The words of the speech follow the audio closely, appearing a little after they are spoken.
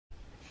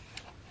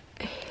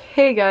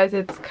Hey guys,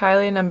 it's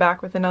Kylie and I'm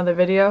back with another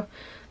video.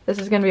 This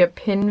is going to be a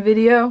pin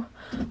video.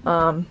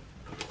 Some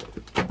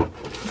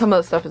of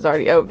the stuff is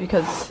already out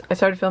because I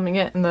started filming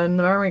it and then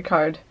the memory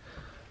card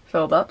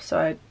filled up, so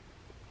I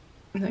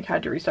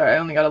had to restart. I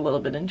only got a little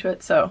bit into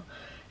it, so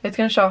it's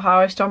going to show how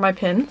I store my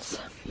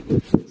pins.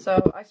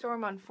 So I store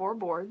them on 4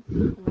 boards.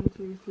 1,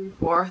 2, 3,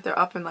 4. They're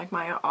up in like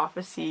my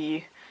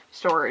office-y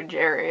storage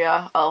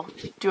area. I'll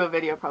do a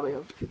video probably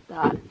of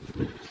that.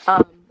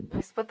 I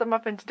split them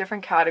up into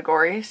different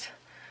categories.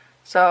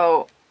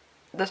 So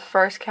this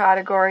first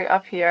category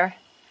up here,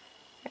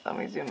 let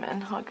me zoom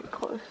in, I'll get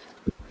close,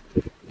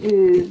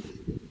 is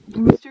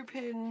booster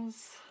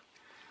pins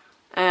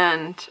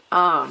and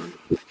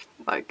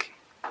like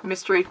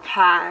mystery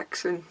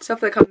packs and stuff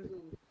that comes in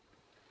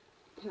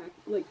pack,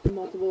 like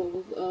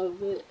multiples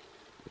of it.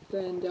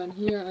 Then down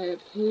here I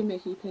have Hey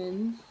Mickey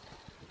pins,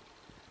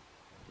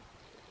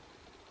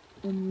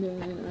 and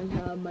then I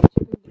have my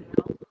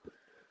Chippendale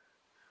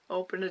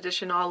open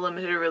edition, all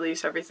limited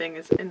release, everything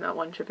is in that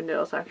one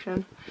Chippendale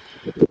section.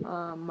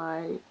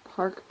 My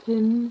park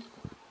pins,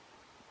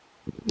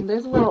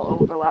 there's a little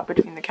overlap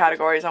between the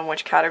categories on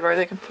which category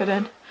they can fit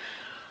in.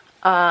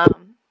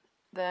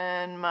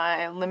 Then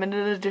my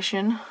limited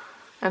edition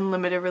and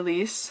limited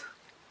release.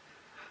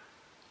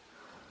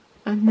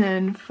 And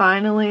then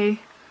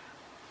finally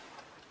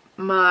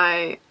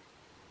my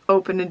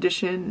open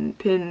edition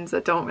pins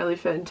that don't really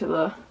fit into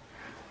the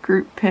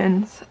group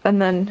pins.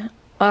 And then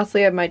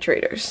lastly I have my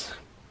traders.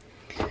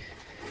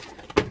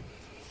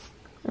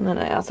 And then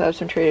I also have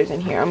some traders in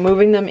here. I'm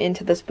moving them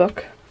into this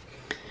book.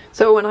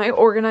 So when I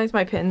organize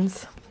my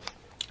pins,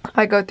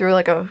 I go through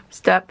like a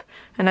step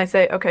and I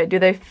say, okay, do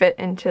they fit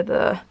into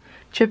the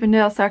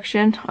Chippendale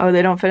section? Oh,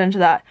 they don't fit into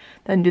that.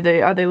 Then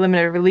are they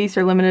limited release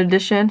or limited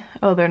edition?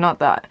 Oh, they're not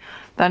that.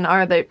 Then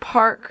are they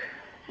park?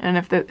 And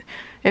if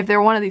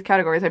they're one of these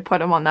categories, I put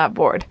them on that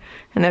board.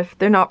 And if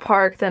they're not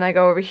park, then I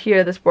go over here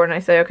to this board and I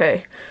say,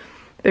 okay,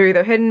 they're either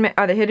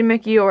are they hidden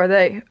Mickey or are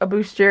they a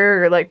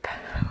booster or like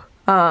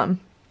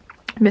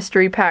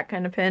mystery pack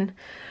kind of pin,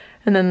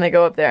 and then they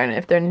go up there. And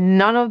if they're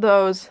none of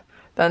those,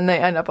 then they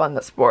end up on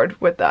this board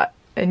with that.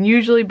 And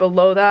usually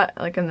below that,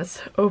 like in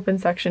this open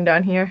section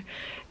down here,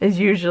 is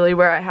usually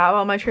where I have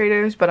all my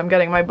traders, but I'm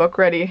getting my book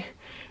ready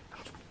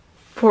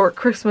for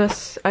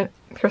Christmas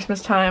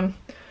time,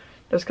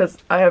 just because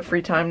I have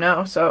free time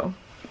now, so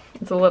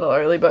it's a little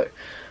early, but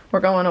we're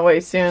going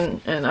away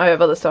soon and I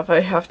have other stuff I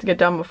have to get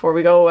done before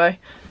we go away,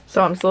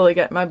 so I'm slowly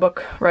getting my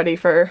book ready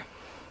for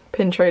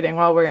pin trading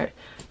while we're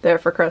there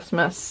for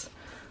Christmas.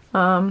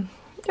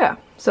 Yeah,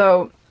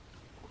 so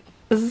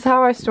this is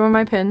how I store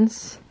my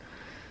pins.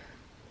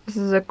 This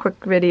is a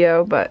quick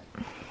video, but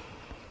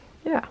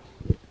yeah,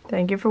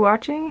 thank you for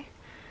watching.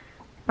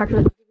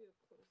 Actually,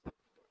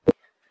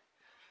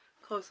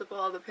 close up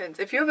all the pins.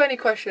 If you have any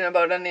question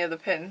about any of the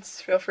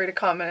pins, feel free to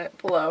comment it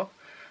below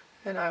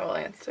and I will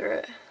answer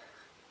it.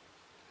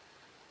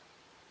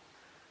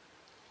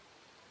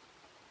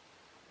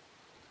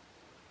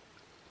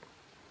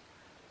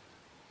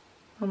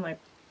 I'm like,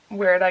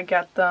 where'd I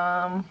get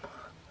them?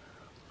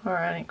 Or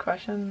any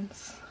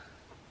questions?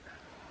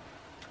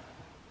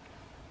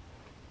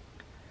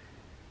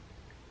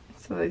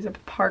 So these are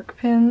park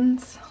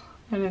pins.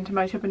 And into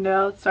my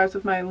Chippendale, it starts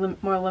with my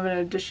more limited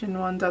edition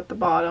ones at the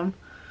bottom.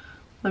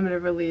 Limited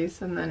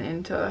release, and then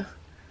into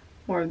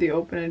more of the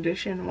open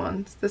edition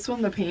ones. This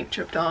one the paint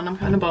chipped on, I'm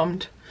kind of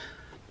bummed.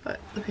 But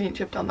the paint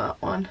chipped on that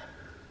one.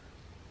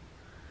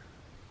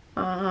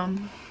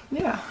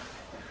 Yeah.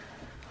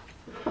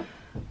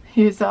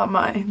 Here's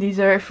these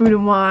are Food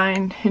and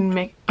Wine and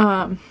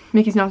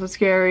Mickey's Not So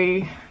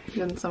Scary,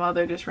 and some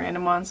other just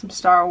random ones, some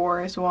Star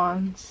Wars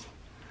ones,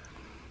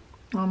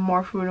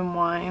 more Food and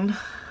Wine,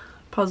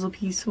 puzzle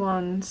piece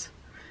ones,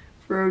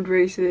 road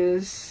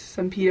races,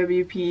 some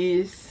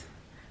PWPs,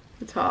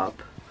 the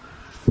top.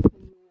 And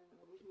then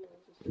over here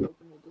is just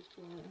open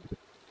edition.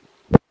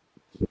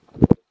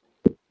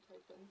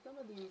 Some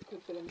of these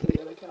could fit into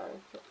the other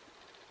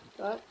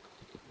cars.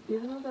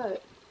 Even though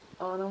that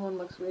Anna one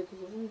looks weird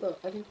because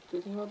I think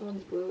Disney World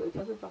one's blue. It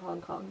says it's a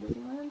Hong Kong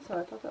Disneyland, so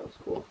I thought that was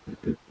cool.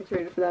 I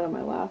traded for that on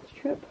my last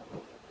trip.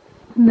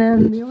 And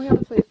then the only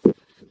other place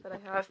that I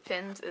have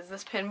pins is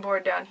this pin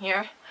board down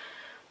here.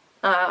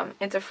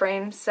 It's a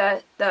frame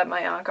set that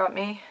my aunt got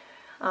me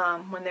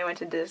when they went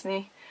to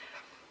Disney,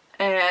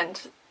 and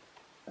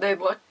they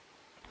look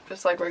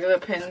just like regular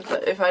pins,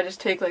 but if I just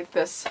take like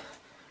this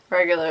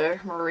regular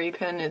Marie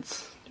pin,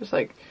 it's just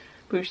like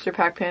booster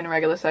pack pin,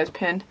 regular size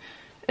pin.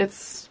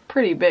 It's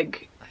pretty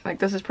big. Like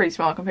this is pretty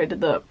small compared to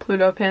the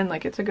Pluto pin.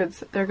 Like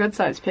they're good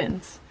size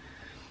pins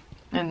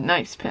and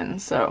nice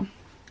pins. So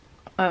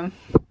I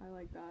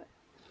like that.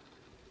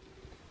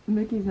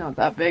 Mickey's not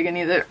that big, and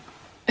neither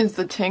is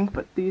the Tink,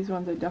 but these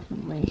ones are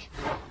definitely,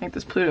 I think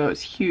this Pluto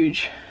is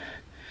huge.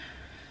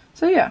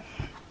 So yeah,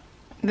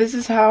 this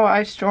is how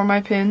I store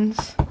my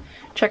pins.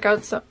 Check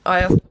out some.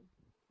 I also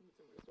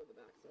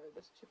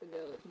this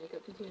Chippendale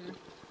makeup container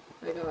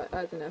I got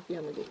as an Effie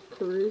on the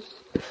cruise.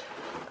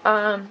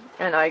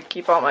 And I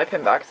keep all my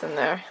pin backs in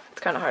there.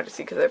 It's kind of hard to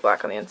see because they're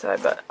black on the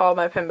inside, but all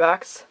my pin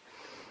backs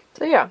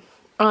So yeah,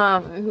 I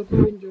hope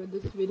you enjoyed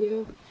this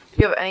video. If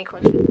you have any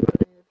questions about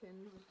any of the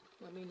pins,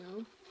 let me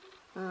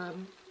know.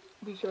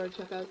 Be sure to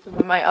check out some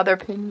of my other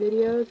pin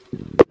videos.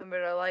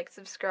 Remember to like,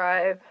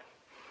 subscribe,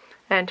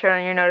 and turn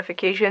on your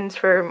notifications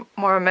for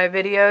more of my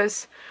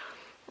videos.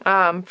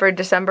 For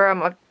December,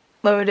 I'm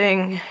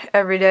uploading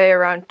every day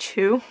around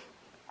 2.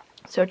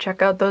 So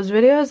check out those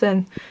videos,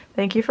 and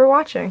thank you for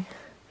watching.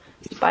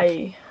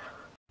 Bye.